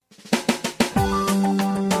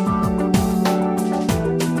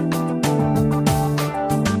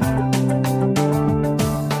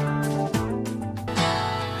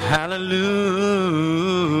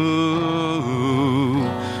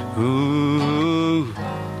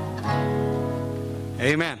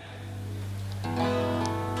Amen.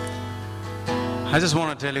 I just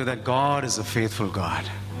want to tell you that God is a faithful God.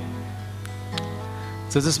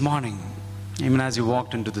 So this morning, even as you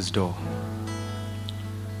walked into this door,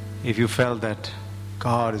 if you felt that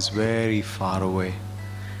God is very far away,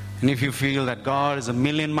 and if you feel that God is a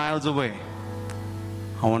million miles away,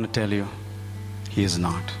 I want to tell you, He is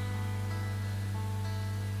not.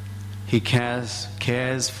 He cares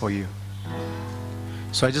for you.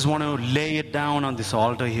 So I just want to lay it down on this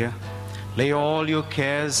altar here. Lay all your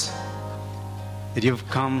cares that you've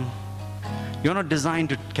come. You're not designed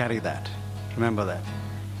to carry that. Remember that.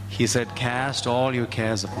 He said, cast all your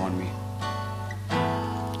cares upon me.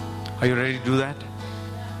 Are you ready to do that?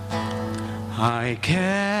 I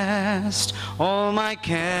cast all my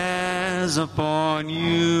cares upon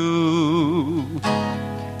you.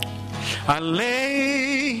 I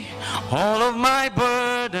lay all of my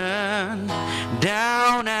burden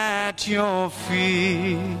down at your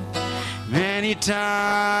feet. Many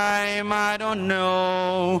times I don't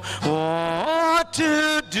know what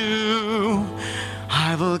to do.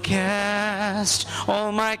 I will cast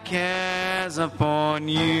all my cares upon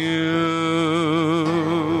you.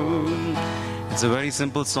 It's a very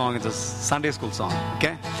simple song. It's a Sunday school song,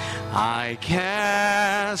 okay? I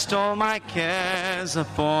cast all my cares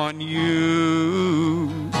upon you.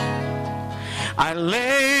 I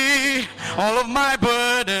lay all of my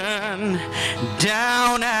burden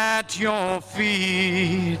down at your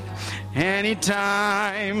feet.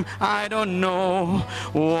 Anytime I don't know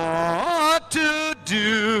what to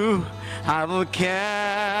do, I will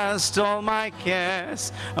cast all my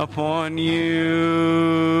cares upon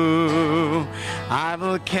you. I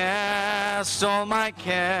will cast all my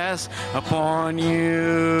cares upon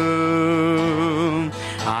you.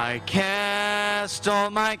 I cast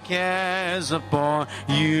all my cares upon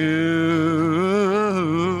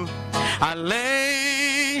you. I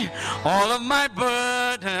lay all of my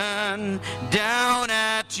burden down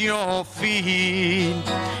at your feet.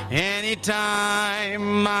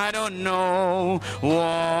 Anytime I don't know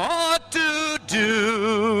what to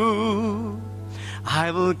do,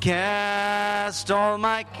 I will cast all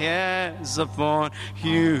my cares upon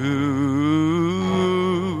you.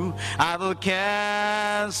 I will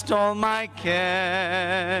cast all my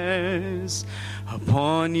cares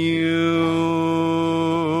upon you.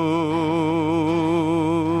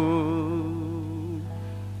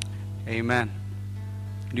 Amen.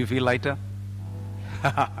 Do you feel lighter?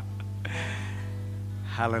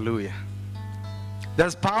 Hallelujah.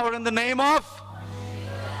 There's power in the name of?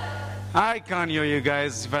 I can't hear you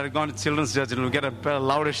guys. If I had gone to children's church, it will get a better,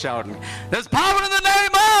 louder shout. There's power in the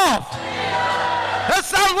name of. There's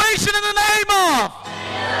salvation in the name of.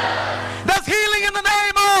 There's healing in the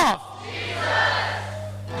name of.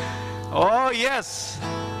 Oh yes.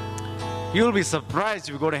 You'll be surprised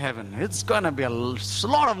if you go to heaven. It's going to be a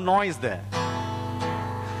lot of noise there.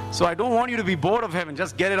 So I don't want you to be bored of heaven.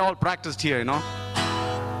 Just get it all practiced here, you know.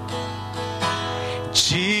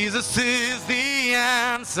 Jesus is the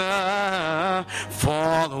answer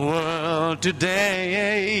for the world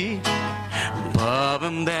today. Above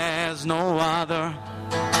Him there's no other.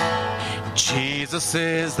 Jesus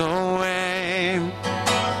is the way.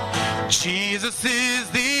 Jesus is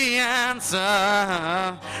the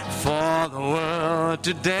answer for the world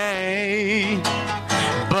today.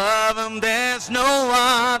 Above Him there's no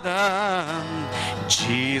other.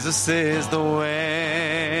 Jesus is the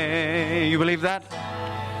way. You believe that?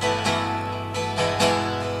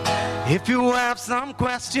 If you have some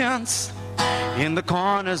questions in the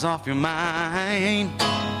corners of your mind,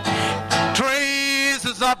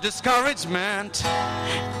 traces of discouragement,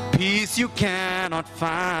 peace you cannot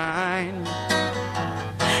find,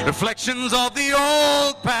 reflections of the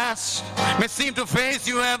old past may seem to face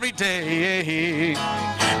you every day,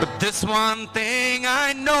 but this one thing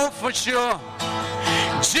I know for sure: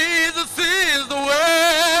 Jesus is the way.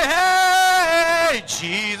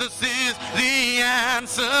 Jesus is the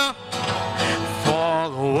answer for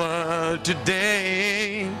the world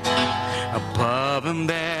today. Above Him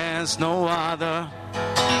there's no other.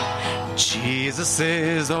 Jesus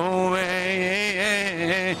is the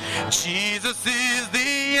way. Jesus is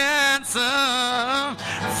the answer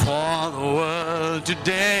for the world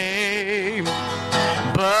today.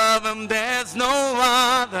 Above Him there's no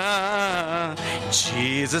other.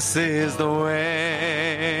 Jesus is the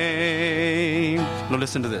way. Now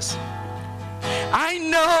listen to this. I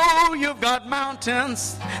know you've got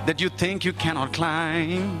mountains that you think you cannot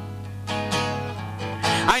climb.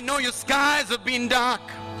 I know your skies have been dark.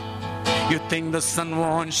 You think the sun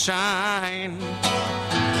won't shine.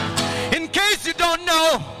 In case you don't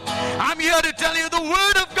know, I'm here to tell you the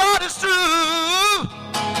word of God is true.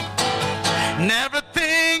 And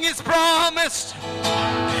everything is promised.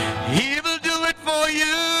 He will do it for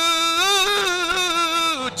you.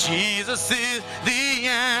 Jesus is the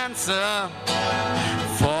answer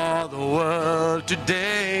for the world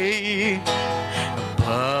today.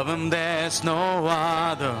 Above him there's no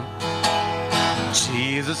other.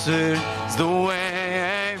 Jesus is the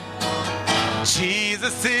way.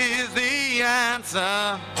 Jesus is the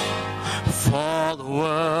answer for the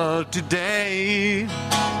world today.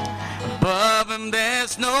 Above him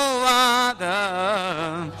there's no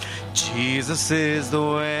other. Jesus is the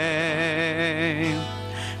way.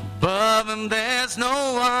 Above him there's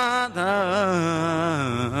no other.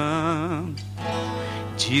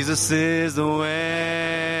 Jesus is the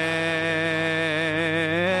way.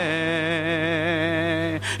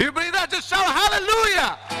 You believe that? Just shout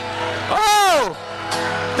hallelujah. Oh,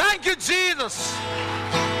 thank you, Jesus.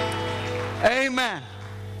 Amen.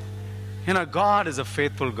 You know, God is a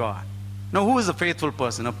faithful God. Now, who is a faithful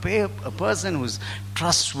person? A person who's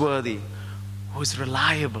trustworthy, who's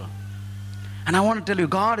reliable. And I want to tell you,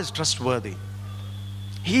 God is trustworthy.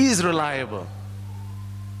 He is reliable.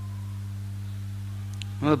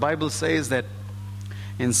 You know, the Bible says that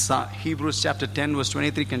in Hebrews chapter 10 verse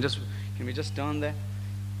 23, can we just turn there?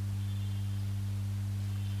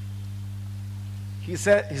 He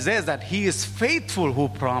says that he is faithful who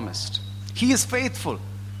promised. He is faithful.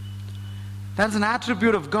 That's an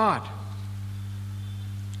attribute of God.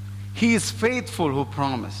 He is faithful who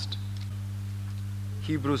promised.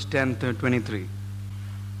 Hebrews 10:23.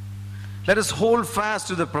 Let us hold fast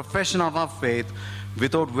to the profession of our faith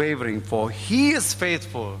without wavering, for he is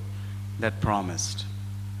faithful that promised.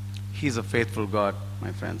 He is a faithful God,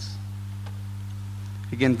 my friends.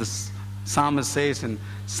 Again, the psalmist says in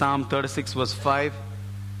Psalm 36 verse 5,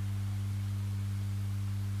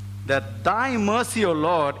 that thy mercy, O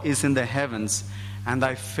Lord, is in the heavens, and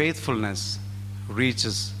thy faithfulness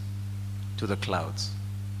reaches to the clouds.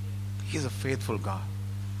 He is a faithful God.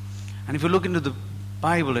 And if you look into the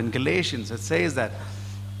Bible in Galatians, it says that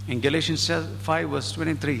in Galatians 5 verse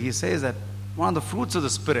 23, he says that one of the fruits of the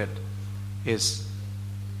Spirit is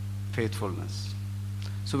faithfulness.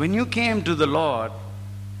 So when you came to the Lord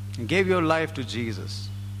and gave your life to Jesus,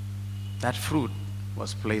 that fruit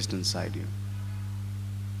was placed inside you.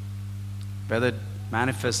 Whether it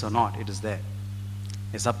manifests or not, it is there.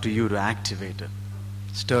 It's up to you to activate it,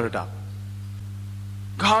 stir it up.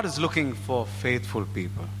 God is looking for faithful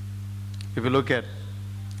people. If you look at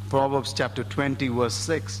Proverbs chapter 20 verse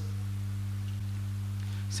 6, it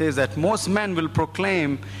says that most men will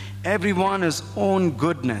proclaim everyone his own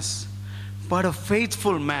goodness, but a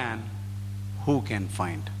faithful man who can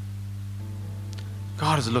find?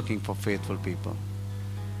 God is looking for faithful people.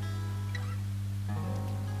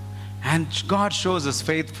 And God shows his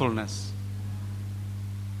faithfulness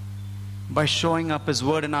by showing up his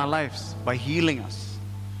word in our lives, by healing us.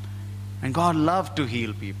 And God loves to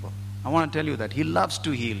heal people. I want to tell you that. He loves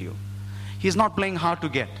to heal you. He's not playing hard to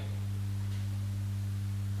get.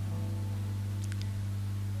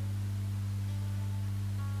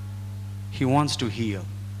 He wants to heal.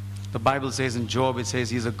 The Bible says in Job, it says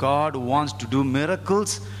he's a God who wants to do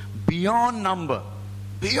miracles beyond number.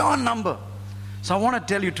 Beyond number. So I want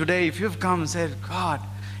to tell you today, if you've come and said, God,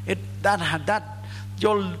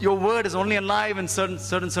 your word is only alive in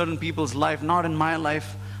certain people's life, not in my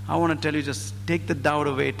life. I want to tell you, just take the doubt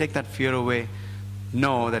away, take that fear away.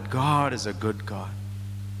 Know that God is a good God.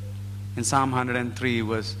 In Psalm 103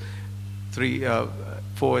 verse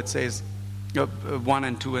 4 it says, 1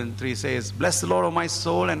 and 2 and 3 says, bless the Lord, O my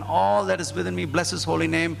soul, and all that is within me, bless his holy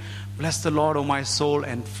name. Bless the Lord, O my soul,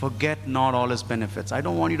 and forget not all his benefits. I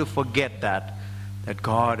don't want you to forget that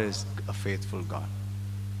God is a faithful God.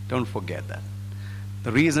 Don't forget that.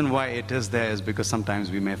 The reason why it is there is because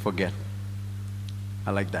sometimes we may forget.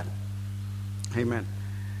 I like that. Amen.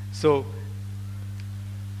 So,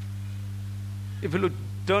 if you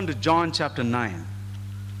turn to John chapter 9,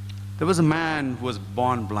 there was a man who was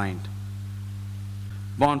born blind.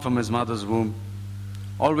 Born from his mother's womb.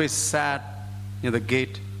 Always sat near the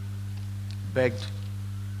gate, begged.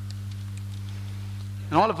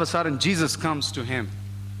 And all of a sudden, Jesus comes to him.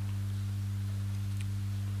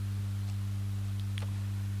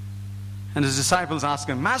 And his disciples ask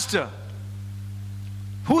him, Master,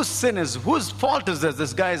 whose fault is this?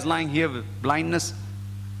 This guy is lying here with blindness.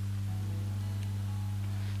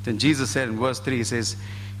 Then Jesus said in verse 3, he says,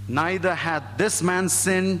 neither hath this man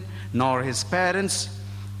sinned, nor his parents,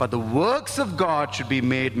 but the works of God should be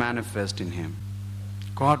made manifest in him.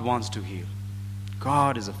 God wants to heal.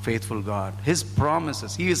 God is a faithful God. His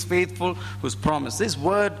promises, He is faithful who's promised. This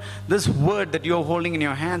word that you're holding in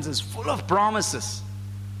your hands is full of promises.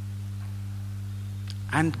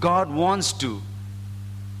 And God wants to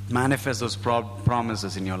manifest those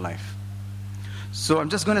promises in your life. So I'm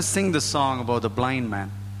just going to sing the song about the blind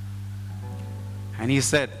man. And he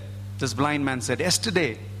said, this blind man said,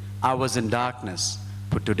 yesterday I was in darkness,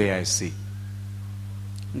 but today I see.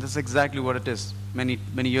 And that's exactly what it is. Many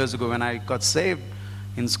years ago when I got saved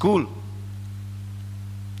in school,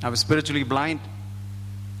 I was spiritually blind.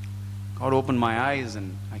 God opened my eyes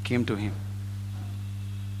and I came to Him.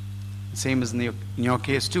 Same as in your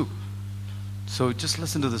case too. So just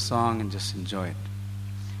listen to the song and just enjoy it.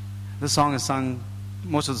 This song is sung,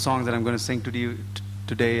 most of the songs that I'm going to sing to you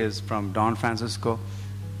today is from Don Francisco.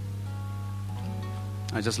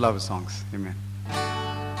 I just love his songs. Amen.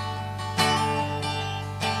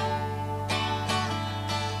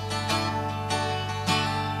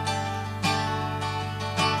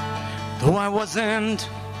 Though I wasn't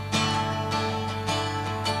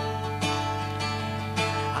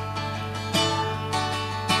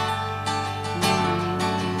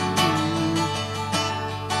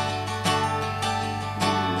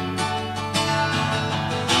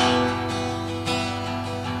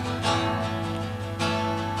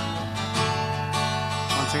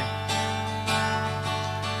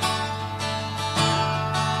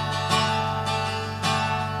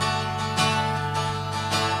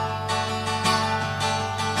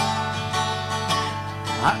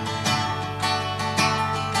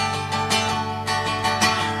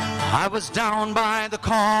I was down by the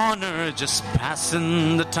corner, just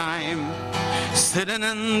passing the time, sitting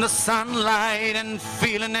in the sunlight and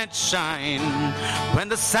feeling it shine, when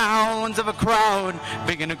the sounds of a crowd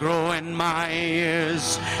began to grow in my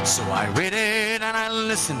ears. So I waited and I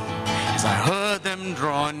listened as I heard them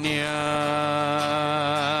draw near.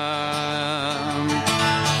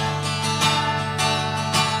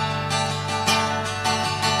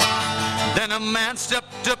 Then a man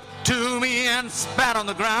stepped up to me and spat on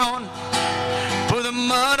the ground, put the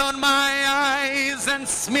mud on my eyes and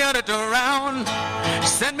smeared it around,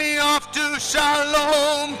 sent me off to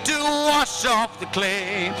Shalom to wash off the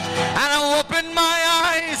clay. And I opened my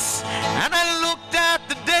eyes and I looked at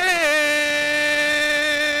the day,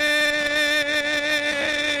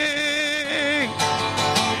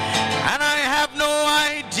 and I have no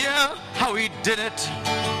idea how he did it,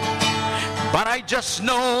 but I just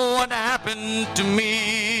know what happened to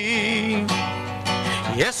me.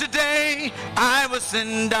 Yesterday I was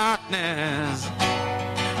in darkness,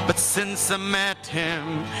 but since I met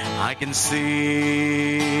Him I can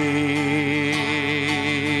see.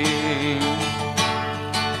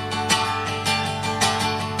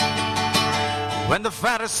 When the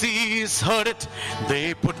Pharisees heard it,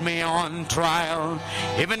 they put me on trial,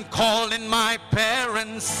 even called in my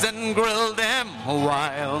parents and grilled them a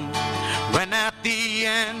while. When at the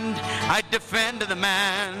end I defended the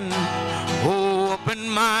man who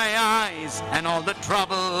opened my eyes and all the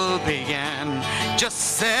trouble began,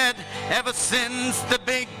 just said, ever since the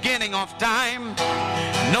beginning of time,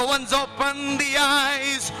 no one's opened the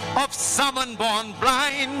eyes of someone born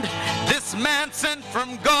blind. This man sent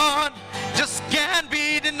from God just can't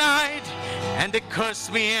be denied. And they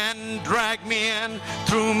cursed me and dragged me and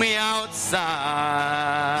threw me outside.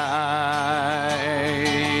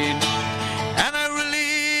 And I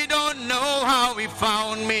really don't know how he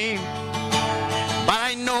found me, but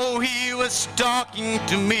I know he was talking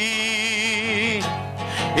to me.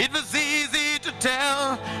 It was easy to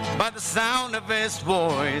tell by the sound of his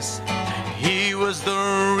voice. He was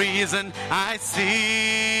the reason I see.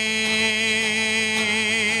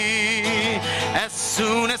 As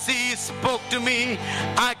soon as he spoke to me,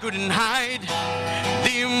 I couldn't hide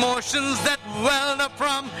the emotions that welled up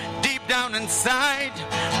from deep down inside.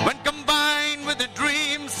 When combined with the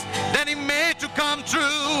dreams that he made to come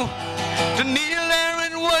true, to kneel there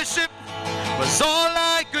and worship was all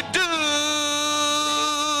I could do.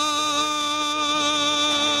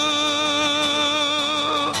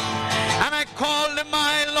 And I called him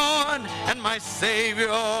my Lord and my Savior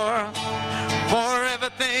for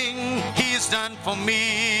everything he's done for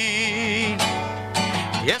me.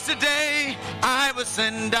 Yesterday I was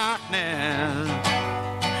in darkness,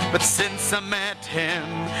 but since I met him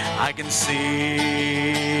I can see.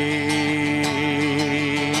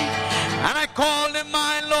 And I called him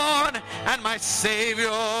my Lord and my Savior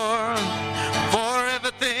for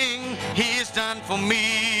everything he's done for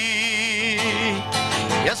me.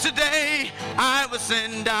 Yesterday I was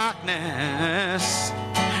in darkness,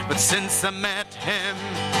 but since I met him,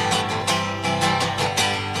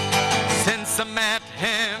 since I met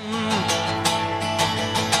him,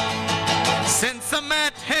 Since I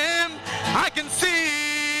met him, I can see.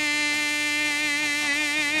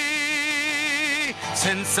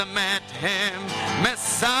 Since I met him,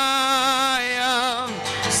 Messiah.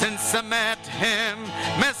 Since I met him,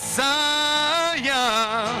 Messiah.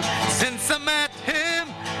 Since I met him,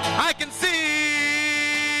 I can see.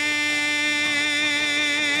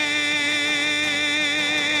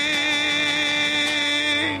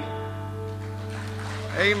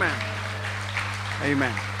 Amen.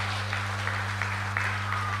 Amen.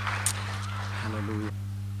 Hallelujah.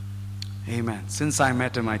 Amen. Since I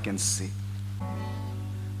met him, I can see.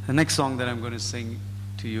 The next song that I'm going to sing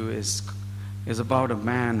to you is about a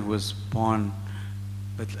man who was born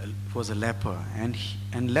was a leper, and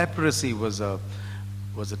leprosy was a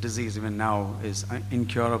disease, even now is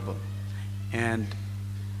incurable, and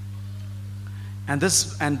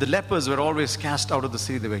the lepers were always cast out of the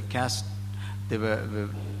city. They were cast. They were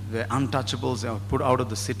untouchables. They were put out of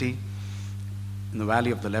the city in the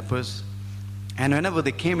valley of the lepers. And whenever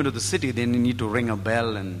they came into the city, they need to ring a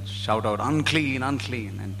bell and shout out, "Unclean,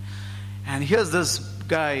 unclean." And here's this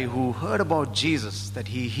guy who heard about Jesus, that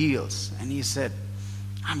he heals, and he said,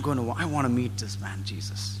 I want to meet this man,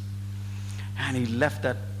 Jesus. And he left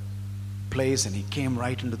that place and he came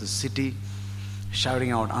right into the city,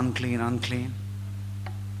 shouting out, "Unclean, unclean."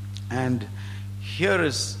 And here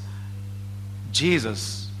is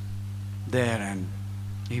Jesus there, and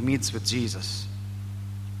he meets with Jesus.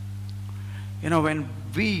 You know, when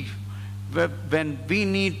we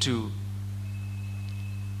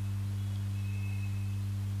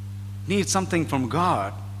need something from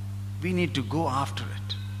God, we need to go after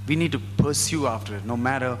it. We need to pursue after it, no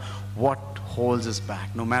matter what holds us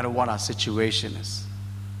back, no matter what our situation is.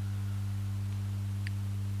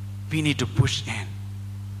 We need to push in.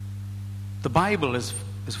 The Bible is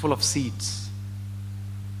full of seeds.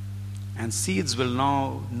 And seeds will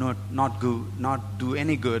now not do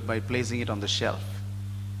any good by placing it on the shelf.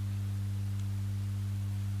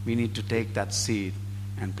 We need to take that seed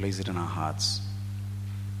and place it in our hearts.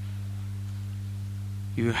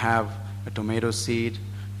 You have a tomato seed,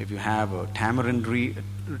 if you have a tamarind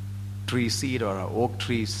tree seed or an oak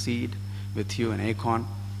tree seed with you, an acorn,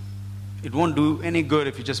 it won't do any good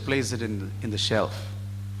if you just place it in the shelf.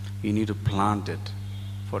 You need to plant it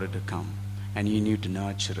for it to come, and you need to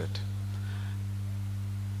nurture it.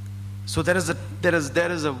 So there is an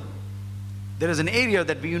area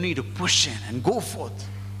that you need to push in and go forth.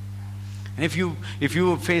 And if you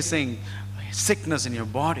are facing sickness in your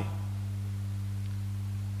body,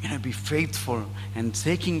 be faithful and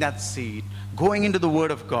taking that seed, going into the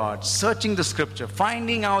Word of God, searching the Scripture,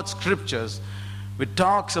 finding out Scriptures which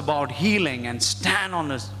talks about healing, and stand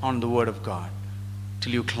on the Word of God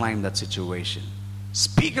till you climb that situation.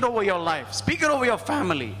 Speak it over your life. Speak it over your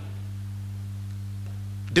family.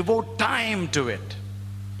 Devote time to it.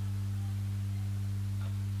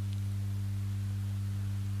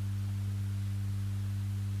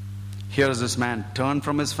 Here is this man, turned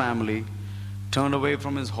from his family, turned away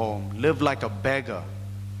from his home, lived like a beggar,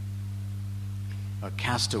 a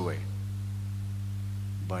castaway.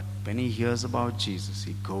 But when he hears about Jesus,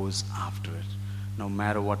 he goes after it. No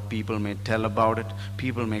matter what people may tell about it,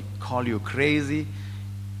 people may call you crazy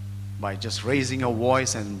by just raising your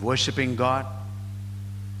voice and worshiping God.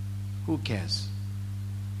 Who cares?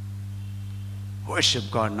 Worship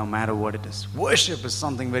God no matter what it is. Worship is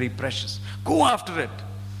something very precious. Go after it.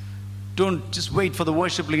 Don't just wait for the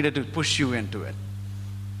worship leader to push you into it.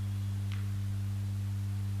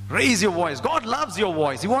 Raise your voice. God loves your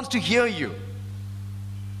voice. He wants to hear you.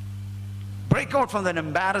 Break out from that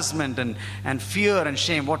embarrassment and fear and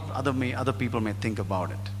shame, what other people may think about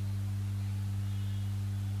it.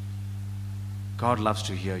 God loves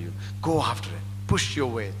to hear you. Go after it. Push your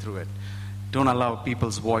way through it. Don't allow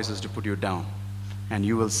people's voices to put you down. And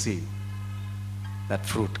you will see that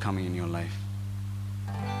fruit coming in your life.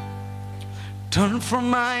 Turn from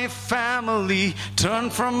my family, turn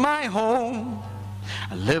from my home.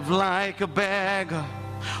 I live like a beggar,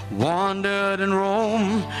 wandered in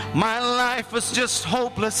Rome. My life was just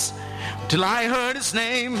hopeless till I heard his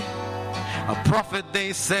name. A prophet,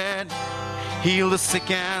 they said, heal the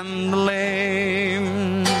sick and the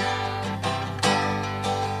lame.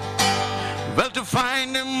 Well, to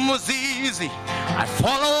find him was easy. I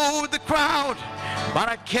followed the crowd, but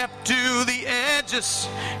I kept to the edges,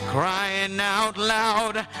 crying out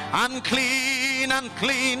loud, unclean,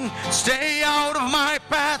 unclean, stay out of my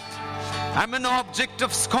path. I'm an object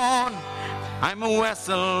of scorn, I'm a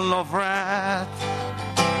vessel of wrath.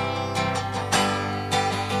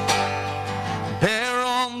 There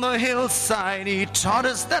on the hillside he taught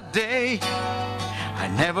us that day I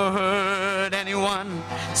never heard anyone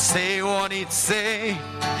say what he'd say.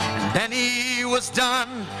 And then he was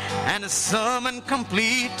done, and his sermon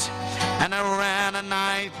complete. And I ran and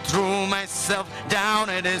I threw myself down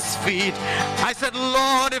at his feet. I said,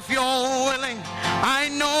 Lord, if you're willing, I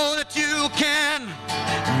know that you can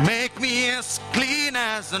make me as clean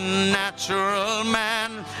as a natural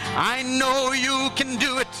man. I know you can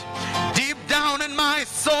do it deep down in my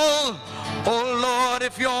soul. Oh Lord,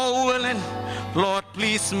 if you're willing, Lord,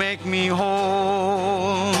 please make me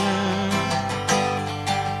whole.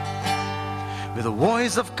 With a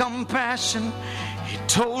voice of compassion, he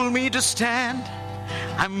told me to stand.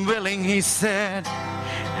 I'm willing, he said,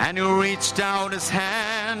 and he reached out his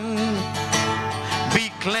hand. Be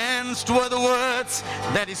cleansed were the words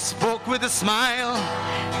that he spoke with a smile,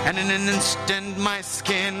 and in an instant my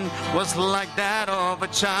skin was like that of a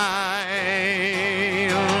child.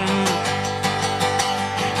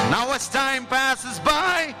 Now as time passes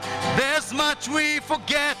by, there's much we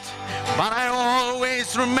forget, but I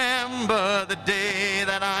always remember the day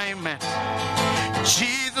that I met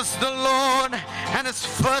Jesus the Lord, and his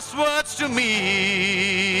first words to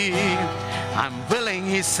me. I'm willing,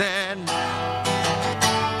 he said.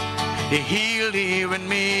 He healed even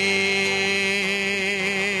me.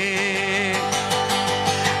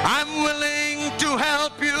 I'm willing to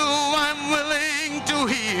help you. I'm willing to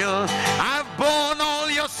heal. I've borne all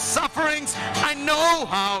your sufferings. I know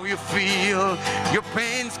how you feel. Your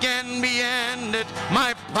pains can be ended.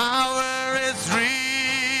 My power is real.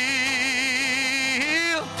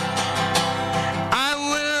 I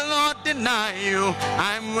will not deny you.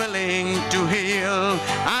 I'm willing to heal.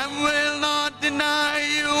 I will not deny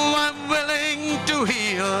you. I'm willing to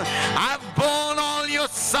heal. I've borne all your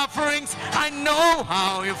sufferings. I know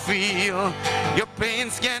how you feel. Your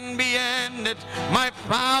pains can be ended. My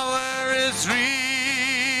power is real.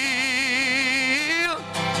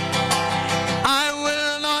 I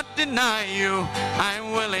will not deny you.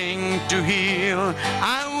 I'm willing to heal.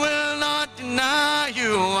 I will not deny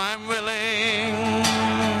you. I'm willing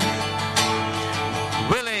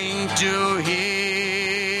to heal.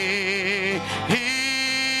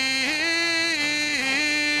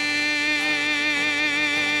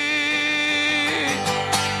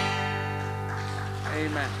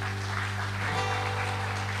 Amen.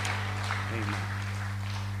 Amen.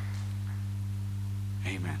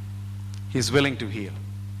 Amen. He's willing to heal.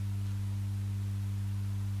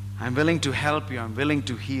 I'm willing to help you. I'm willing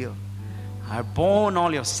to heal. I've borne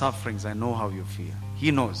all your sufferings. I know how you feel. He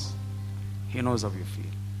knows. He knows how you feel.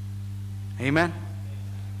 Amen.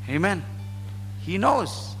 Amen. He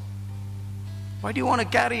knows. Why do you want to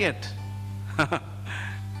carry it?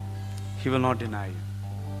 He will not deny you.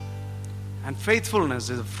 And faithfulness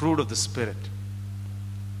is a fruit of the Spirit,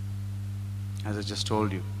 as I just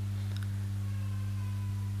told you.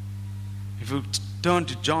 If you turn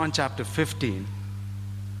to John chapter 15,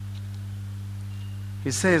 he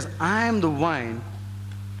says, I am the vine,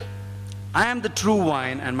 I am the true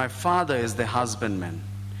vine, and my Father is the husbandman.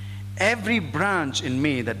 Every branch in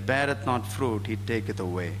me that beareth not fruit, he taketh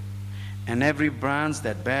away. And every branch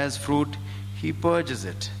that bears fruit, he purges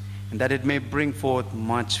it, and that it may bring forth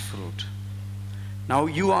much fruit. Now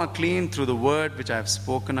you are clean through the word which I have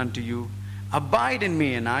spoken unto you. Abide in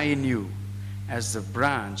me, and I in you, as the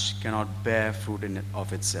branch cannot bear fruit in it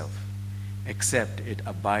of itself, except it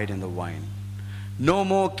abide in the vine. No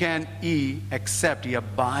more can ye, except ye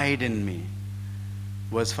abide in me.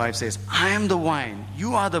 Verse 5 says, I am the vine,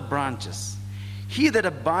 you are the branches. He that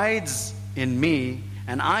abides in me,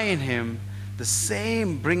 and I in him, the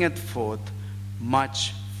same bringeth forth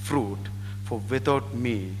much fruit, for without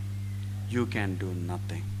me you can do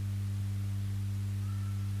nothing.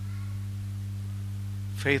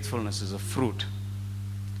 Faithfulness is a fruit.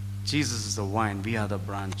 Jesus is the vine, we are the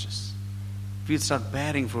branches. We start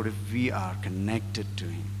bearing fruit if we are connected to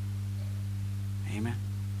him. Amen.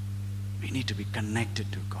 We need to be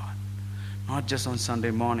connected to God. Not just on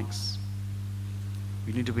Sunday mornings.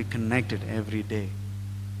 We need to be connected every day.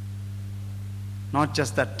 Not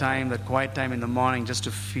just that time, that quiet time in the morning, just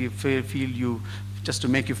to feel you, just to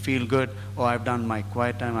make you feel good. Oh, I've done my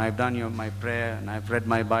quiet time, I've done my prayer, and I've read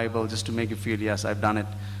my Bible, just to make you feel, yes, I've done it.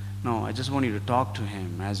 No, I just want you to talk to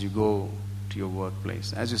him as you go to your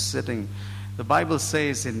workplace. As you're sitting, the Bible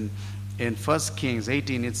says in 1 Kings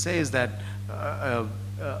 18, it says that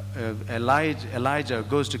Elijah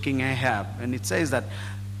goes to King Ahab, and it says that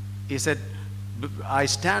he said, I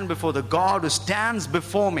stand before the God who stands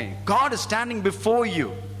before me. God is standing before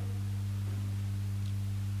you.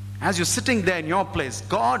 As you're sitting there in your place,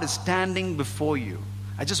 God is standing before you.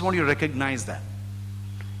 I just want you to recognize that.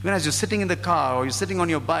 Even as you're sitting in the car or you're sitting on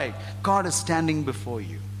your bike, God is standing before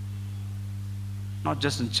you. Not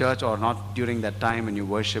just in church or not during that time when you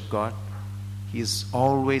worship God. He is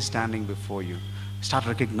always standing before you. Start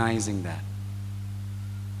recognizing that.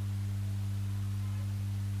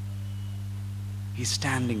 He's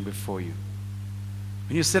standing before you.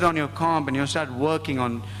 When you sit on your comp and you start working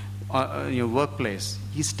on your workplace,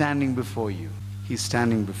 He's standing before you. He's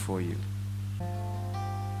standing before you.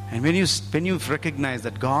 And when you recognize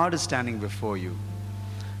that God is standing before you,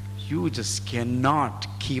 you just cannot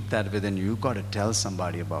keep that within you. You've got to tell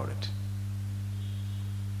somebody about it.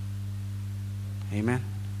 Amen?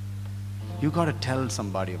 You've got to tell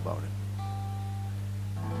somebody about it.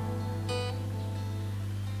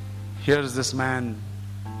 Here is this man,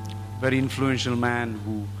 very influential man,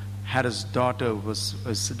 who had his daughter was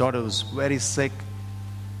very sick.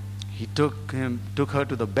 He took her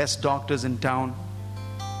to the best doctors in town.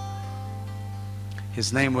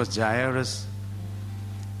 His name was Jairus.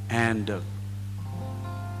 And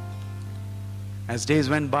as days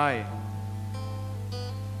went by,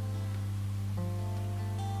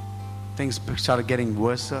 things started getting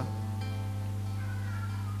worse.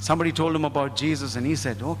 Somebody told him about Jesus, and he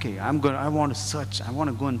said, okay, I want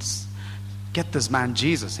to go and get this man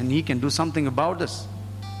Jesus, and he can do something about this.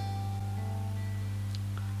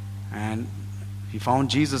 And he found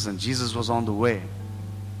Jesus, and Jesus was on the way.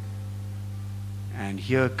 And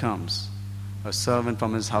here comes a servant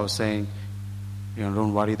from his house saying,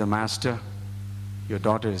 don't worry the master, your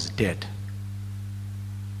daughter is dead.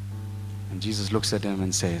 And Jesus looks at him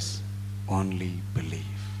and says, only believe.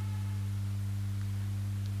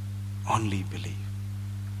 Only believe.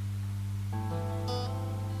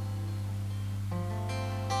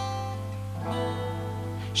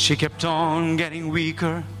 She kept on getting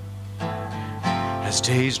weaker as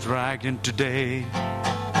days dragged into day.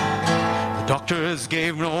 The doctors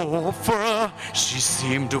gave no hope for her. She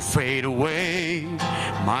seemed to fade away.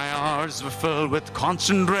 My hours were filled with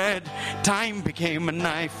constant dread. Time became a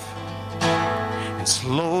knife, and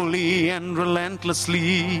slowly and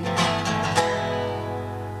relentlessly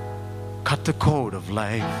cut the cord of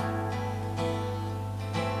life.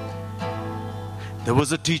 There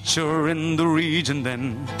was a teacher in the region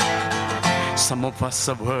then, some of us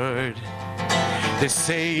have heard. They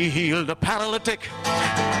say he healed a paralytic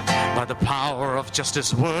by the power of just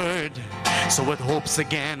his word. So with hopes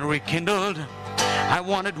again rekindled, I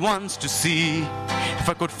wanted once to see if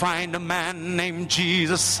I could find a man named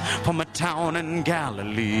Jesus from a town in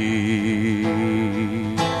Galilee.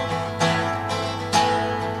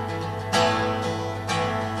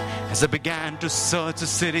 As I began to search the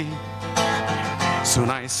city, soon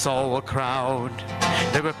I saw a crowd.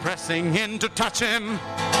 They were pressing in to touch him,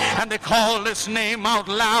 and they called his name out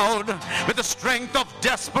loud. With the strength of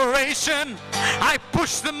desperation, I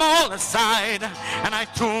pushed them all aside, and I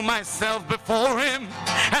threw myself before him,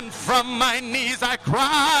 and from my knees I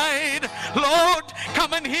cried, Lord,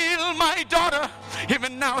 come and heal my daughter.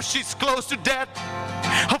 Even now she's close to death.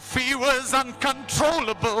 Her fever's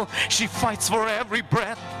uncontrollable. She fights for every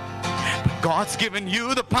breath. But God's given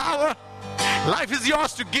you the power. Life is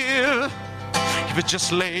yours to give. If you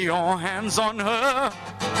just lay your hands on her,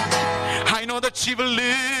 I know that she will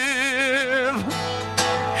live.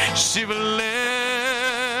 She will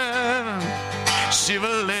live. She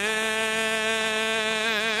will live.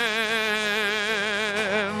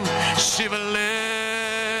 She will live.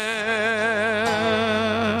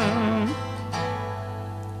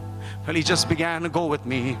 Well, he just began to go with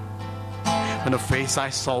me. And the face I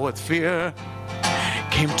saw with fear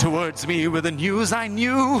came towards me with the news I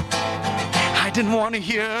knew I didn't want to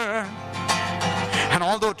hear. And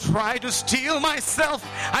although tried to steel myself,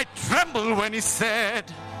 I trembled when he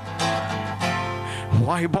said,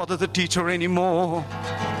 why bother the teacher anymore?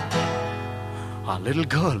 Our little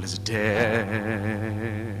girl is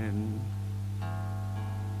dead.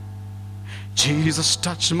 Jesus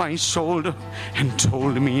touched my shoulder and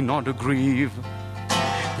told me not to grieve.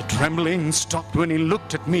 The trembling stopped when he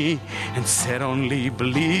looked at me and said, only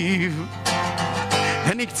believe.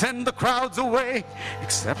 Then he sent the crowds away,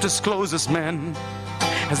 except his closest men,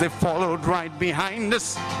 as they followed right behind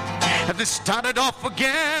us. And they started off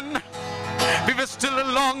again. We were still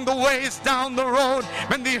along the ways down the road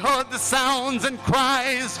when we heard the sounds and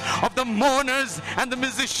cries of the mourners and the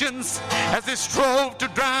musicians as they strove to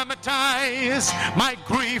dramatize my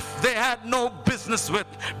grief they had no business with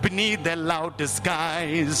beneath their loud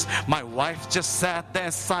disguise. My wife just sat there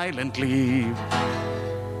silently,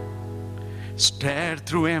 stared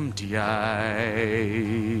through empty eyes.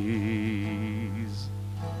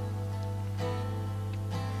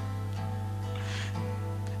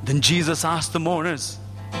 Then Jesus asked the mourners,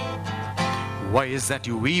 Why is that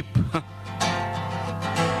you weep?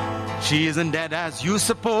 She isn't dead as you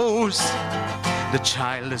suppose. The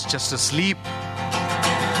child is just asleep.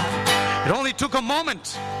 It only took a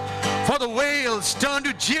moment for the wails turned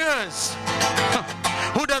to jeers.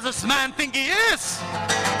 Who does this man think he is?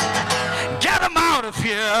 Get him out of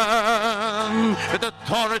here with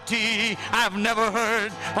authority I've never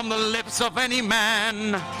heard from the lips of any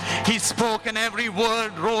man. He spoke and every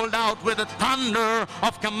word rolled out with a thunder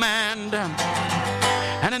of command.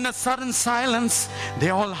 And in a sudden silence, they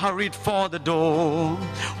all hurried for the door,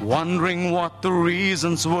 wondering what the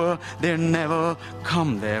reasons were they never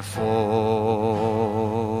come there for.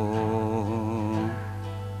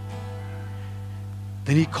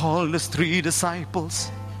 Then he called his 3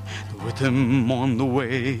 disciples with him on the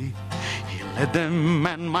way. He led them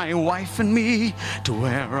and my wife and me to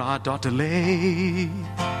where our daughter lay.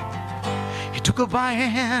 He took her by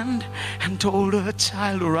hand and told her,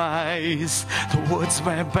 child, arise. The words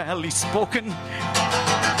were barely spoken.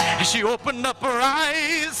 She opened up her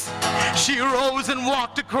eyes. She rose and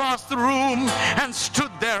walked across the room and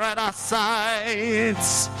stood there at our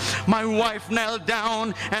sides. My wife knelt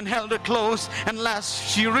down and held her close, and last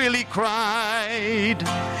she really cried.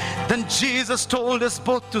 Then Jesus told us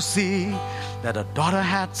both to see that her daughter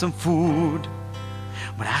had some food,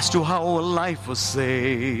 but as to how her life was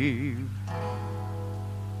saved,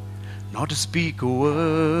 not to speak a word,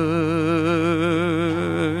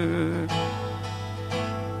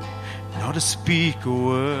 not to speak a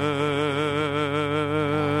word.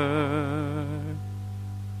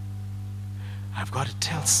 I've got to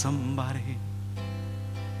tell somebody.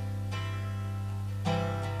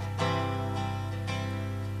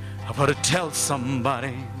 I've got to tell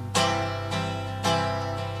somebody.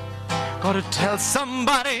 Got to tell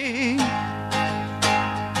somebody.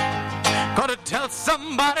 Gotta tell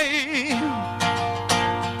somebody.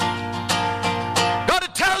 Gotta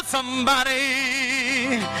tell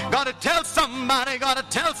somebody. Gotta tell somebody. Gotta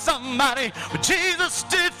tell somebody what Jesus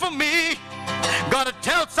did for me. Gotta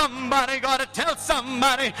tell somebody. Gotta tell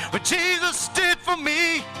somebody what Jesus did for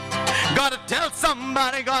me. Gotta tell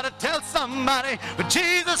somebody. Gotta tell somebody what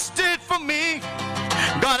Jesus did for me.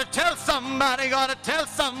 Gotta tell somebody. Gotta tell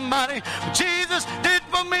somebody what Jesus did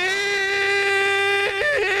for me.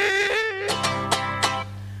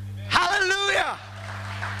 Hallelujah!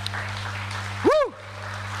 Woo!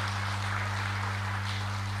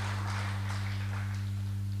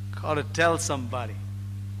 Gotta tell somebody.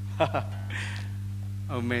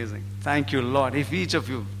 Amazing. Thank you, Lord. If each of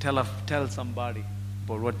you tell somebody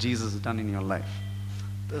about what Jesus has done in your life,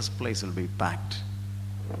 this place will be packed.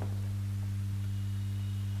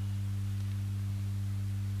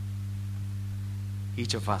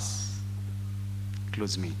 Each of us,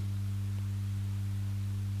 includes me.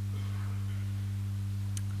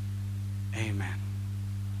 Amen.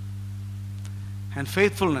 And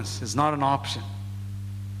faithfulness is not an option.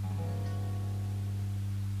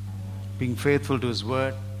 Being faithful to His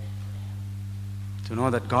Word, to know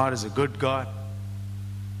that God is a good God.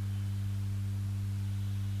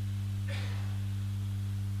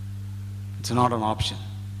 It's not an option.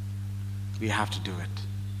 We have to do it.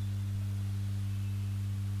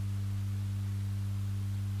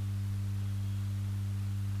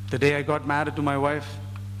 The day I got married to my wife,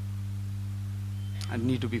 I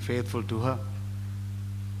need to be faithful to her.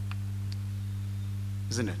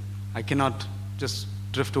 Isn't it? I cannot just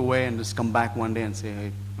drift away and just come back one day and say,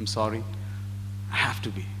 hey, I'm sorry. I have to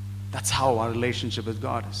be. That's how our relationship with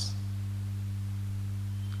God is.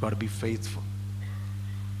 We've got to be faithful.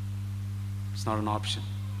 It's not an option.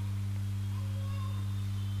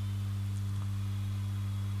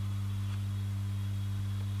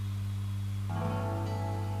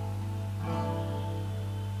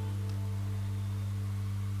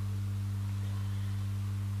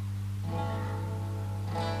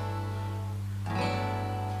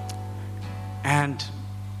 And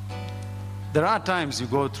there are times you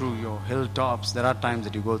go through your hilltops, there are times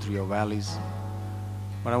that you go through your valleys.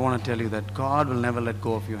 But I want to tell you that God will never let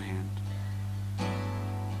go of your hand.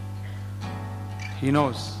 He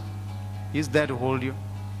knows. He's there to hold you,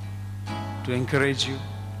 to encourage you,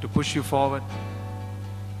 to push you forward.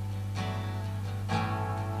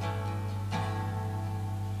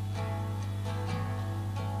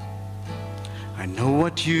 I know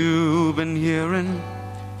what you've been hearing.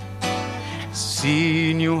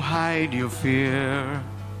 Seen you hide your fear,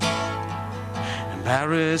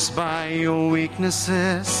 embarrassed by your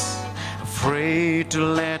weaknesses, afraid to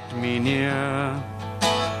let me near.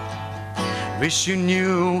 Wish you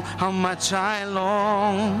knew how much I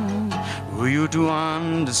long for you to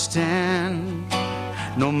understand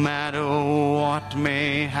No matter what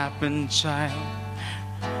may happen, child,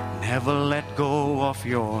 never let go of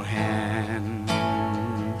your hand.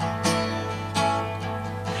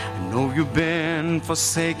 I know you've been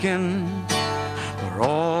forsaken for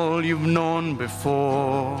all you've known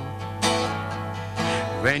before.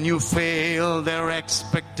 When you failed their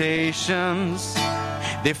expectations,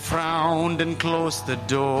 they frowned and closed the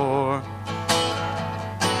door.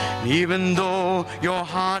 Even though your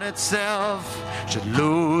heart itself should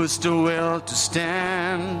lose the will to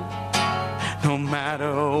stand, no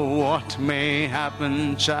matter what may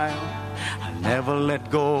happen, child, I'll never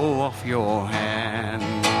let go of your hand.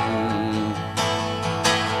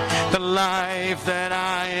 The life that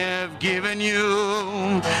I have given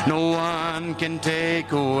you, no one can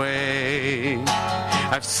take away.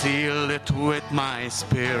 I've sealed it with my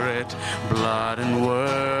spirit, blood and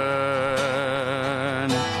word.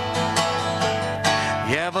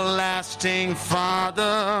 The everlasting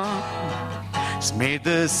Father has made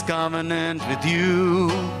this covenant with you.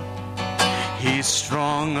 He's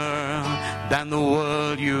stronger than the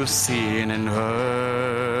world you've seen and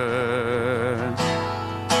heard.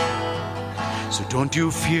 So don't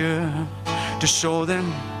you fear to show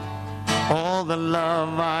them all the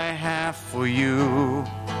love I have for you.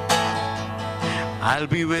 I'll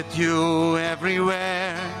be with you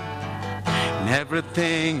everywhere, in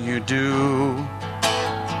everything you do.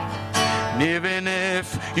 And even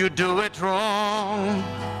if you do it wrong,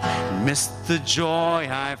 miss the joy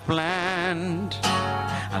I've planned,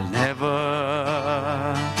 I'll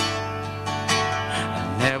never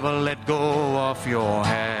let go of your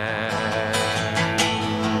hand.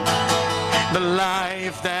 The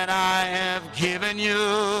life that I have given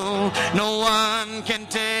you, no one can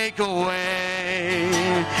take away.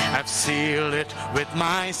 I've sealed it with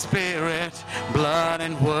my spirit, blood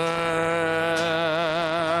and word.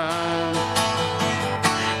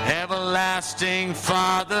 Everlasting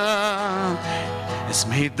Father has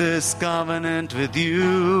made this covenant with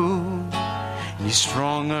you. And He's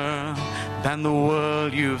stronger than the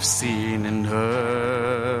world you've seen and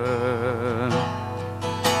heard.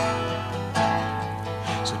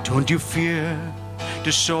 Don't you fear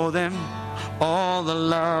to show them all the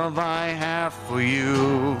love I have for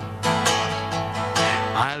you.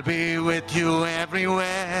 I'll be with you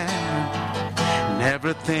everywhere, in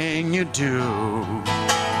everything you do.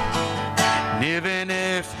 And even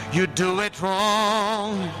if you do it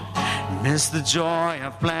wrong, miss the joy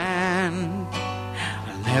I've planned,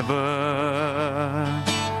 I'll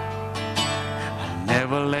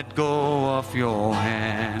never let go of your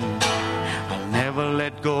hand. Never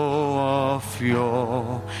let go of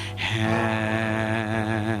your hand.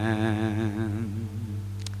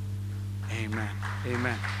 Amen.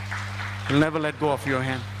 Amen. He'll never let go of your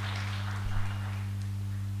hand.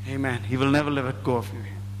 Amen. He will never let go of your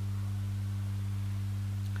hand.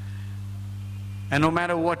 And no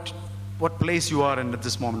matter what place you are in at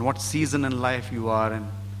this moment, what season in life you are in,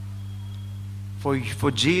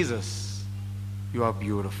 for Jesus, you are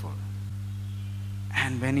beautiful.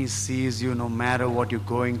 And when He sees you, no matter what you're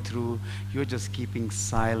going through, you're just keeping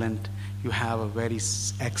silent. You have a very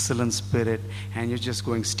excellent spirit, and you're just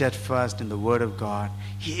going steadfast in the Word of God.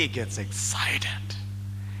 He gets excited.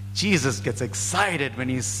 Jesus gets excited when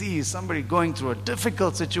He sees somebody going through a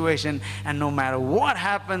difficult situation, and no matter what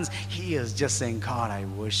happens, He is just saying, God, I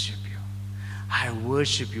worship you. I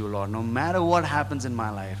worship you, Lord. No matter what happens in my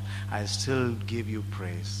life, I still give you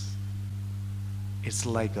praise. It's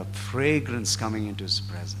like a fragrance coming into His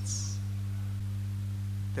presence.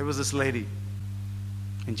 There was this lady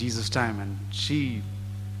in Jesus' time, and she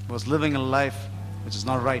was living a life which is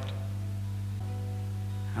not right.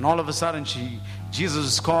 And all of a sudden, Jesus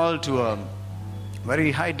is called to a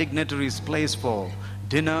very high dignitary's place for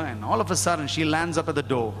dinner, and all of a sudden, she lands up at the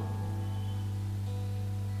door.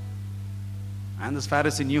 And this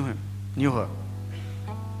Pharisee knew her.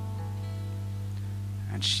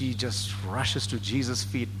 And she just rushes to Jesus'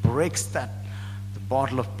 feet, breaks the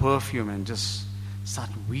bottle of perfume, and just start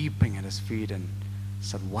weeping at His feet and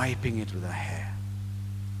start wiping it with her hair.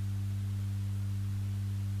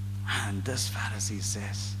 And this Pharisee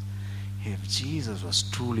says, if Jesus was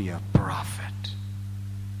truly a prophet,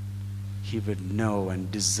 he would know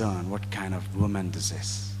and discern what kind of woman this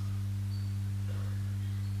is.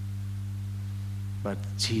 But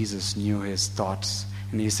Jesus knew his thoughts,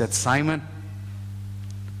 and He said, Simon,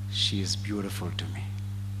 she is beautiful to me.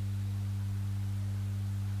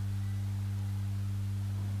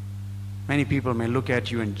 Many people may look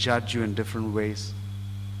at you and judge you in different ways,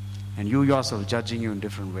 and you yourself judging you in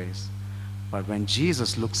different ways. But when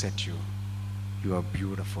Jesus looks at you, you are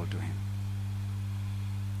beautiful to Him.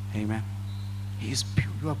 Amen.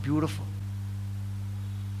 You are beautiful.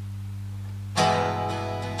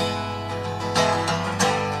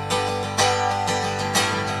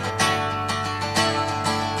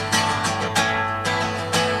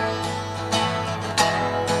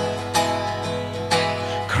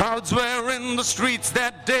 Crowds were in the streets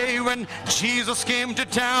that day when Jesus came to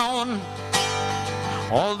town.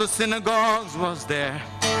 All the synagogues was there,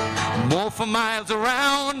 more for miles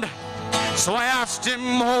around. So I asked him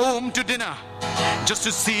home to dinner, just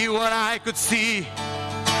to see what I could see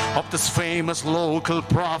of this famous local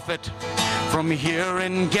prophet from here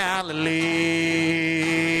in Galilee.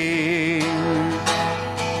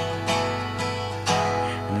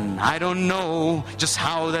 And I don't know just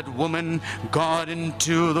how that woman got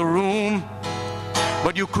into the room,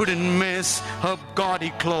 but you couldn't miss her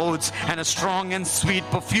gaudy clothes and a strong and sweet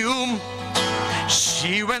perfume.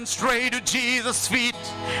 She went straight to Jesus' feet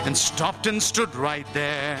and stopped and stood right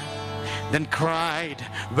there. Then cried,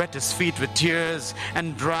 wet his feet with tears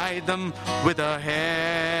and dried them with her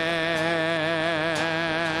hair.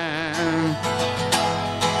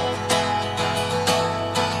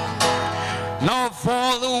 Now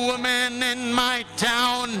for the women in my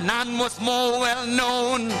town, none was more well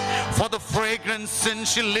known for the fragrance sin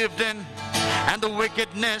she lived in and the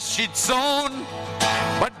wickedness she'd sown.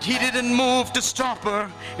 But he didn't move to stop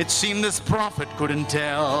her. It seemed this prophet couldn't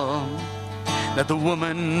tell that the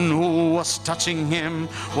woman who was touching him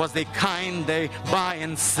was the kind they buy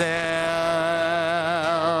and sell.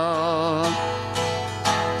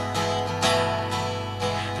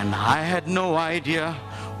 And I had no idea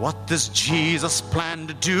what this Jesus planned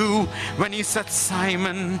to do when he said,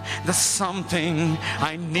 Simon, there's something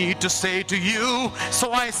I need to say to you.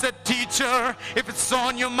 So I said, teacher, if it's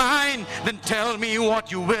on your mind, then tell me what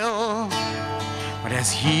you will. But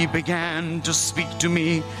as he began to speak to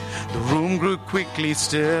me, the room grew quickly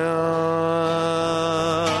still.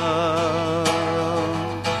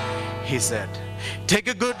 He said, take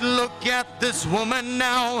a good look at this woman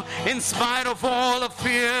now. In spite of all her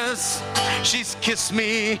fears, she's kissed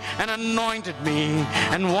me and anointed me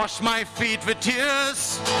and washed my feet with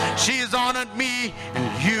tears. She's honored me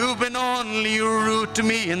and you've been only rude to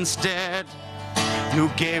me instead.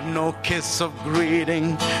 You gave no kiss of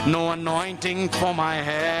greeting, no anointing for my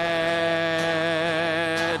head.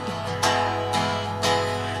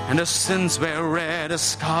 And her sins were red as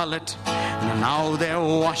scarlet, and now they're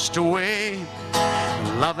washed away.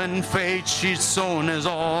 Love and faith she's sown is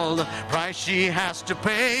all the price she has to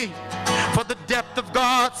pay. For the depth of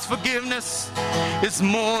God's forgiveness is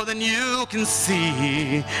more than you can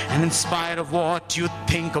see. And in spite of what you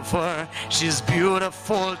think of her, she's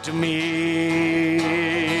beautiful to me.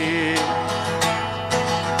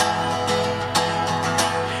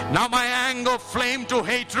 Now my anger flamed to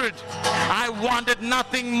hatred. I wanted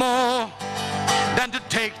nothing more than to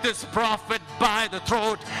take this prophet by the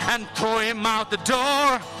throat and throw him out the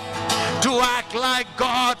door. To act like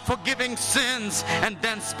God forgiving sins and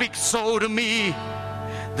then speak so to me,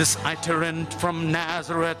 this itinerant from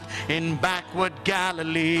Nazareth in backward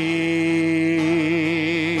Galilee.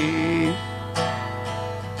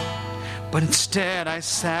 But instead I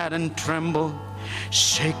sat and trembled,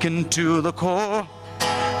 shaken to the core.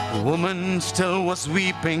 The woman still was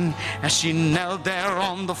weeping as she knelt there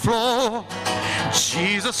on the floor.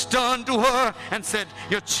 Jesus turned to her and said,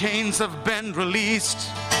 your chains have been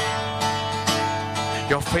released.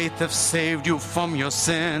 Your faith has saved you from your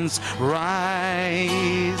sins.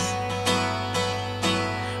 Rise,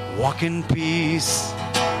 walk in peace.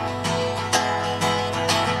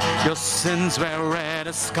 Your sins were red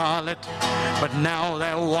as scarlet, but now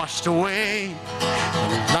they're washed away.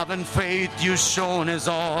 The love and faith you've shown is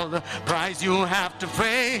all the price you have to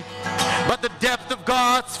pay. But the depth of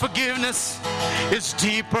God's forgiveness is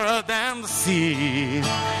deeper than the sea.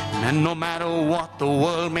 And no matter what the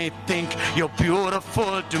world may think, you're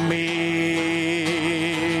beautiful to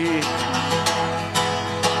me.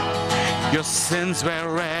 Your sins were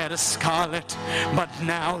red as scarlet, but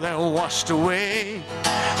now they're washed away.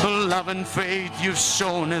 The love and faith you've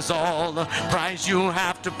shown is all the price you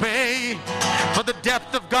have to pay. For the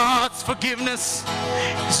depth of God's forgiveness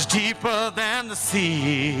is deeper than the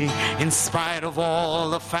sea. In spite of all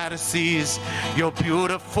the Pharisees, you're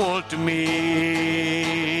beautiful to me.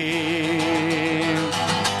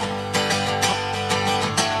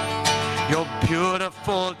 You're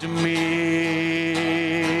beautiful to me.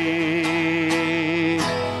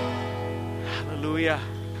 Hallelujah.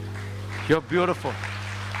 You're beautiful.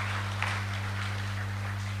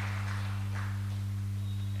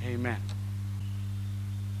 Amen.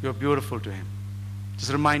 You're beautiful to Him.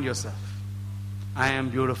 Just remind yourself, I am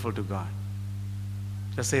beautiful to God.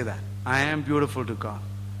 Just say that. I am beautiful to God.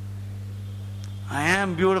 I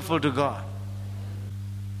am beautiful to God.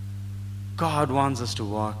 God wants us to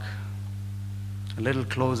walk a little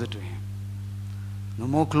closer to Him. The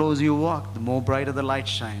more close you walk, the more brighter the light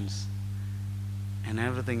shines, and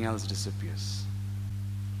everything else disappears.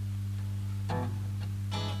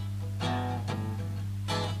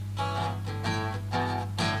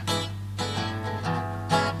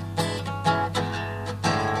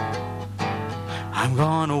 I'm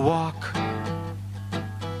gonna walk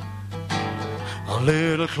a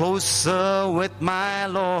little closer with my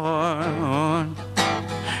Lord.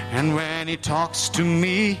 And when He talks to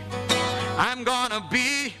me, I'm gonna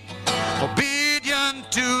be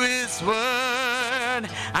obedient to His word.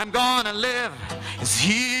 I'm gonna live as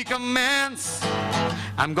He commands.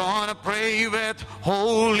 I'm gonna pray with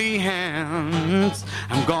holy hands.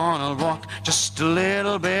 I'm gonna walk just a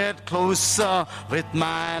little bit closer with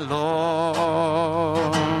my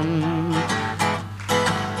Lord.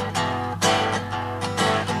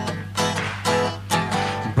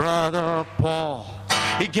 Brother Paul,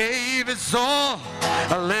 he gave his all,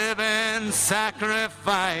 a living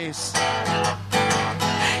sacrifice.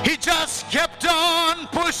 He just kept on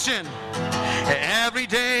pushing. Every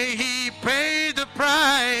day he paid the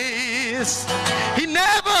price. He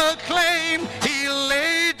never claimed he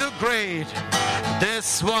laid the grade.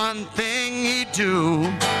 This one thing he do,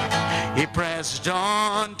 he pressed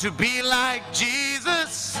on to be like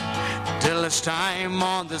Jesus till his time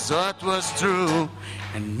on this earth was through.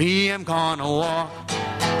 And me, I'm gonna walk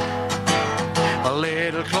a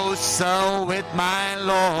little closer with my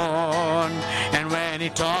Lord. And when He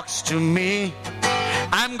talks to me,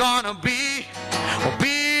 I'm gonna be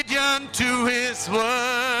obedient to His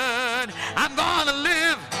word. I'm gonna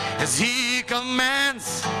live as He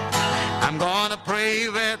commands. I'm gonna pray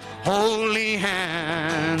with holy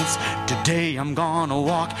hands. Today I'm gonna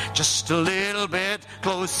walk just a little bit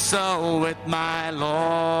closer with my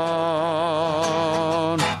Lord.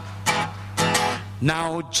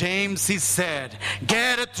 Now James, he said,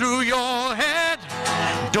 get it through your head.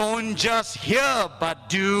 Don't just hear but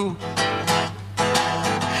do.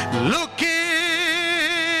 Looking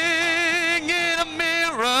in a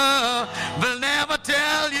mirror will never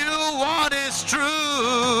tell you what is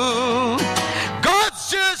true.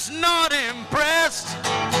 God's just not impressed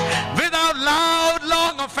with how loud,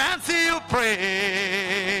 long, or fancy you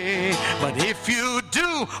pray. But if you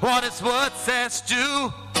do what His word says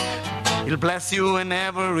do, He'll bless you in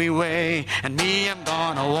every way. And me, I'm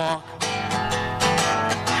gonna walk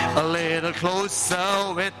a little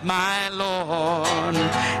closer with my Lord.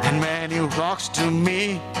 And when He talks to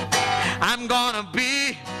me, I'm gonna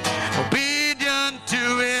be obedient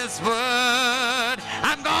to His word.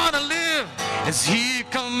 I'm gonna live as He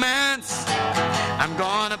commands. I'm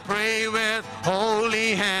gonna pray with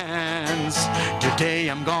holy hands. Today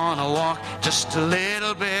I'm gonna walk just a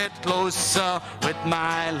little bit closer with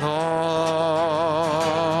my Lord.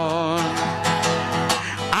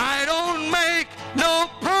 I don't make no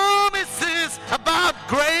promises about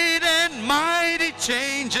great and mighty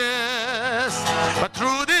changes, but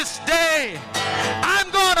through this day I'm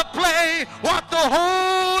gonna play what the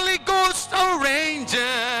Holy Ghost arranges.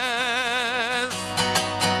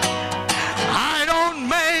 I don't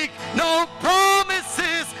make no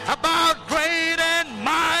promises about great and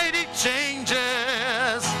mighty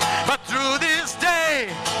changes, but through this day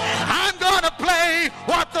I'm gonna play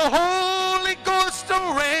what the Holy Ghost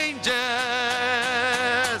arranges.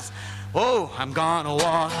 Oh, I'm gonna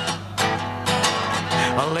walk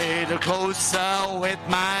a little closer with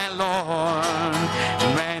my Lord.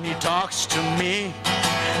 And when He talks to me,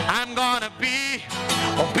 I'm gonna be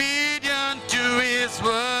obedient to His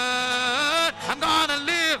word. I'm gonna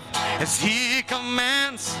live as He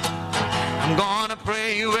commands. I'm gonna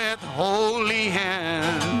pray with holy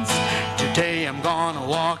hands. Today I'm gonna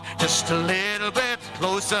walk just a little bit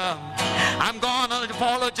closer. I'm gonna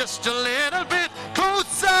follow just a little bit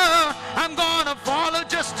closer. I'm gonna follow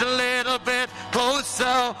just a little bit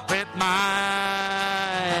closer with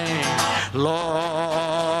my Lord.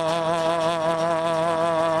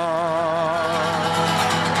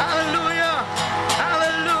 Hallelujah.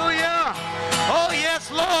 Hallelujah. Oh yes,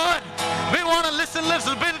 Lord. We want to listen a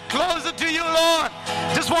little bit closer to you, Lord.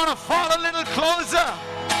 Just want to follow a little closer.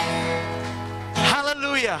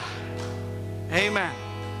 Hallelujah. Amen.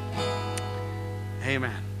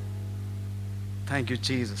 Amen. Thank you,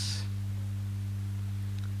 Jesus.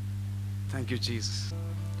 Thank you, Jesus.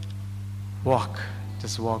 Walk.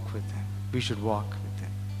 Just walk with Him. We should walk with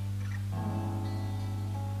Him.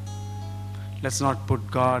 Let's not put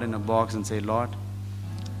God in a box and say, Lord,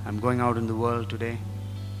 I'm going out in the world today.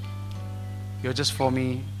 you're just for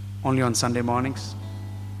me only on Sunday mornings.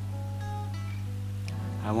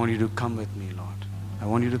 I want you to come with me, Lord. I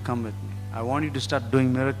want you to come with me. I want you to start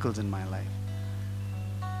doing miracles in my life.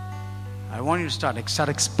 I want you to start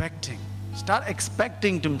expecting. Start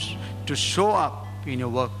expecting to show up in your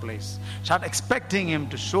workplace. Start expecting Him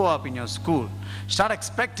to show up in your school. Start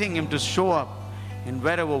expecting Him to show up in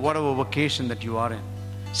whatever vocation that you are in.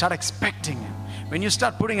 Start expecting Him. When you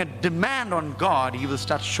start putting a demand on God, He will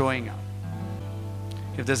start showing up.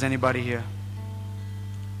 If there's anybody here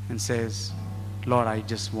and says, Lord, I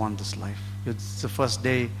just want this life. It's the first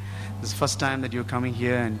day, this is the first time that you're coming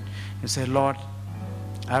here and you say, Lord,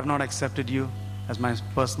 I have not accepted you as my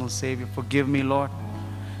personal Savior. Forgive me, Lord.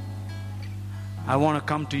 I want to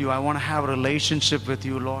come to you. I want to have a relationship with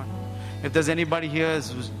you, Lord. If there's anybody here,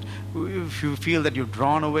 if you feel that you've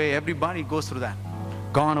drawn away, everybody goes through that.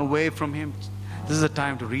 Gone away from Him. This is the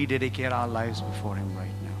time to rededicate our lives before Him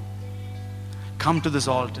right now. Come to this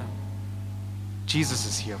altar. Jesus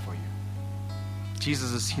is here for you.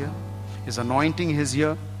 Jesus is here. His anointing is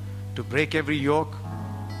here to break every yoke.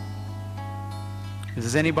 If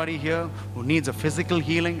there's anybody here who needs a physical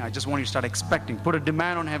healing, I just want you to start expecting. Put a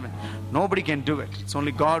demand on heaven. Nobody can do it. It's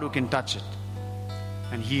only God who can touch it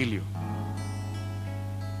and heal you.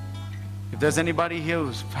 If there's anybody here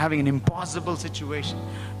who's having an impossible situation,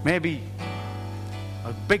 maybe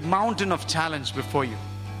a big mountain of challenge before you,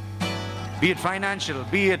 be it financial,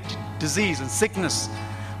 be it disease and sickness,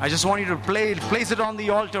 I just want you to place it on the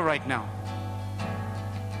altar right now.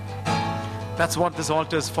 That's what this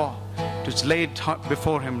altar is for, to lay it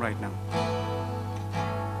before Him right now.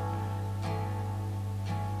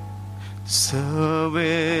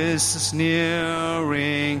 Service is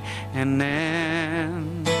nearing an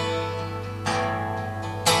end.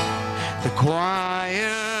 The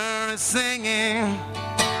choir is singing,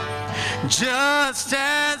 just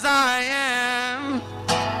as I am.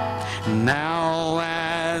 Now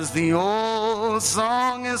as the old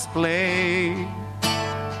song is played,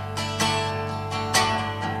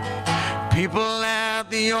 people at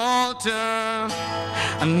the altar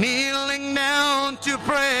are kneeling down to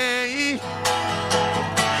pray.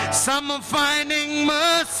 Some are finding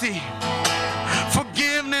mercy,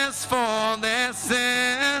 forgiveness for their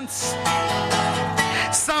sins.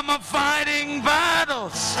 Some are fighting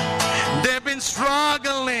battles they've been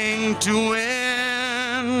struggling to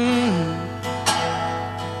win.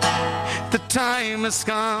 The time has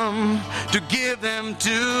come to give them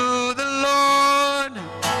to the Lord.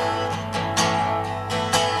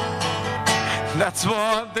 That's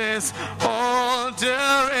what this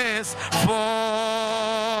altar is for.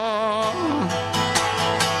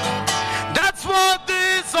 That's what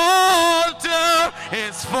this altar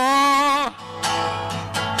is for.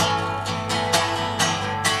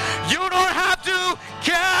 You don't have to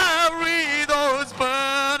carry those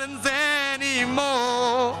burdens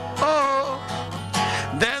anymore.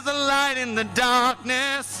 There's a light in the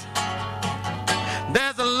darkness.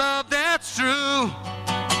 There's a love that's true.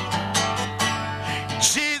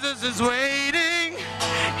 Jesus is waiting.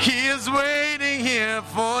 He is waiting here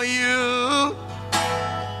for you.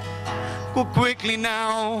 Go quickly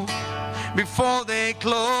now before they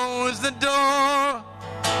close the door.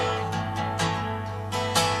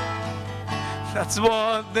 That's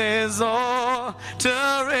what this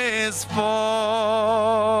altar is for.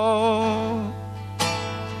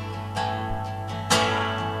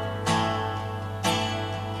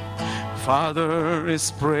 Father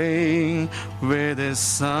is praying with His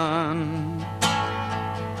Son.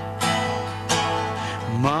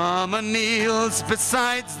 Mama kneels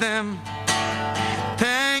beside them,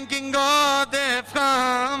 thanking God they've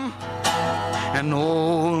come. An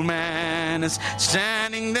old man is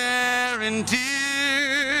standing there in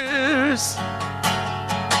tears,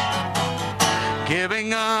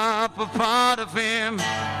 giving up a part of him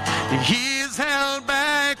he's held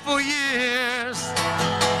back for years.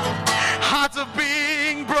 Hearts are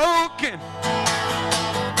being broken,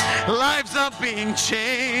 lives are being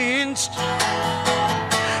changed.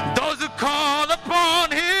 Those who call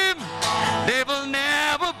upon Him, they will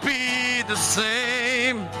never be the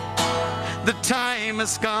same. The time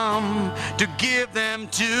has come to give them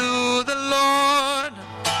to the Lord.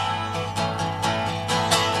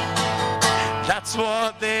 That's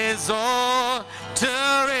what this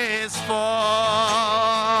altar is for.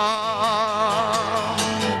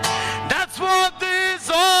 That's what this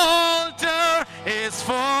altar is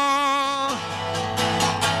for.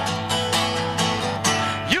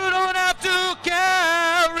 You don't have to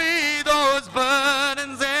carry those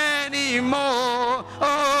burdens anymore.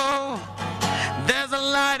 There's a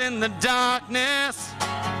light in the darkness.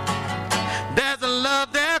 There's a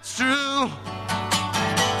love that's true.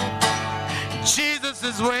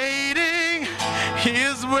 Jesus is waiting. He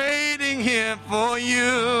is waiting here for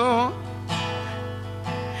you.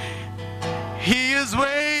 He is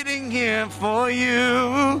waiting here for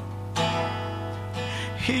you.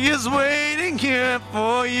 He is waiting here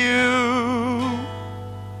for you.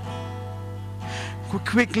 Go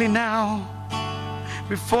quickly now,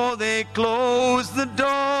 before they close the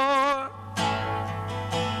door.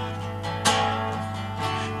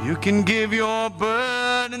 You can give your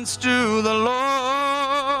burdens to the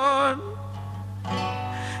Lord.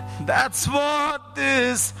 That's what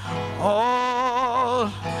this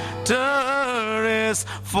altar is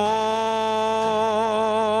for.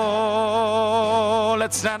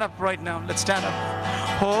 Let's stand up right now. Let's stand up.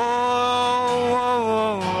 Oh, oh,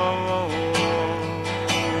 oh, oh, oh.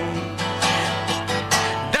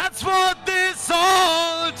 That's what this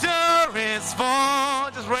altar is for.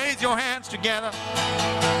 Just raise your hands together.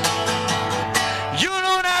 You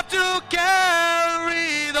don't have to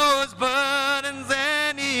carry those burdens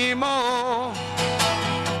anymore.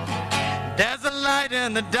 There's a light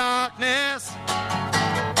in the darkness.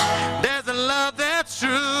 There's a love that's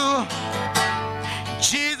true.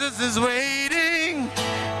 Jesus is waiting.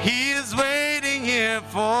 He is waiting here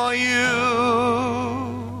for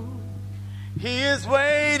you. He is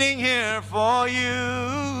waiting here for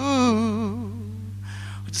you.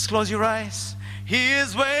 Just close your eyes. He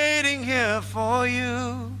is waiting here for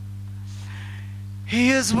you. He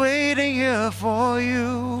is waiting here for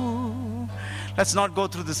you. Let's not go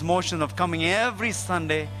through this motion of coming every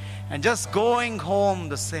Sunday and just going home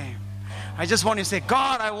the same. I just want you to say,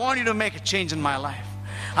 God, I want you to make a change in my life.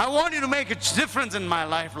 I want you to make a difference in my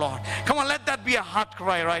life, Lord. Come on, let that be a heart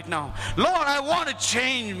cry right now. Lord, I want to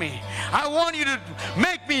change me. I want you to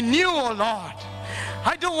make me new, oh Lord.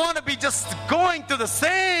 I don't want to be just going through the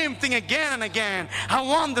same thing again and again. I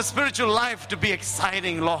want the spiritual life to be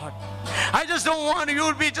exciting, Lord. I just don't want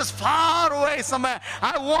you to be just far away somewhere.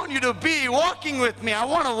 I want you to be walking with me. I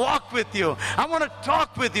want to walk with you. I want to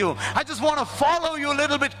talk with you. I just want to follow you a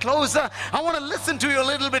little bit closer. I want to listen to you a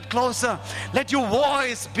little bit closer. Let your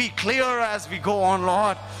voice be clearer as we go on,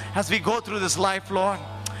 Lord. As we go through this life, Lord.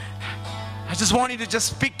 I just want you to just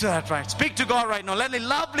speak to that, right? Speak to God right now. Let a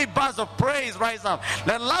lovely buzz of praise rise up.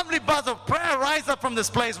 Let a lovely buzz of prayer rise up from this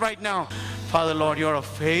place right now. Father, Lord, you're a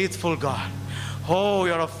faithful God. Oh,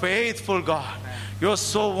 you're a faithful God. You're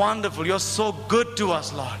so wonderful. You're so good to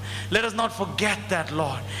us, Lord. Let us not forget that,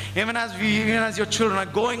 Lord. Even as your children are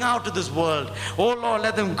going out to this world, oh Lord,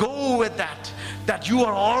 let them go with that you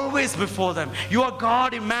are always before them. You are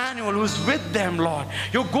God Emmanuel who is with them, Lord.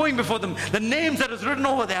 You're going before them. The names that is written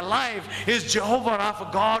over their life is Jehovah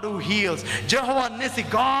Rapha, God who heals. Jehovah Nissi,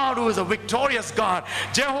 God who is a victorious God.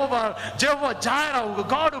 Jehovah Jireh,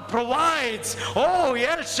 God who provides. Oh,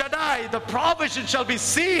 El Shaddai, the provision shall be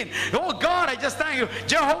seen. Oh God, I just thank you.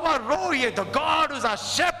 Jehovah Rohi, the God who is our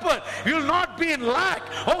shepherd. You will not be in lack.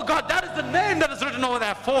 Oh God, that is the name that is written over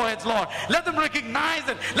their foreheads, Lord. Let them recognize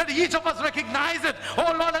it. Let each of us recognize it.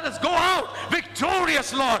 Oh Lord, let us go out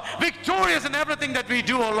victorious, Lord. Victorious in everything that we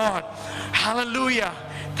do, oh Lord. Hallelujah.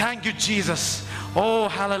 Thank you, Jesus. Oh,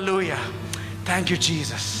 hallelujah. Thank you,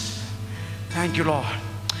 Jesus. Thank you, Lord.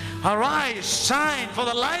 Arise, shine, for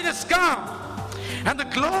the light is come, and the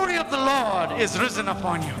glory of the Lord is risen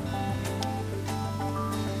upon you.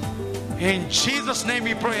 In Jesus' name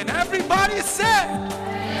we pray. And everybody said,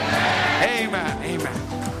 amen. Amen.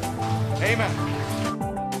 Amen.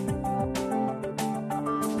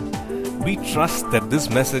 We trust that this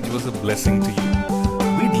message was a blessing to you.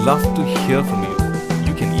 We'd love to hear from you.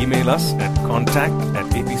 You can email us at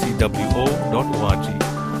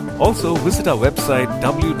contact@apcwo.org. Also visit our website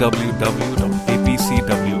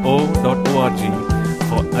www.apcwo.org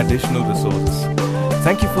for additional resources.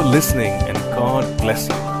 Thank you for listening, and God bless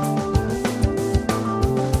you.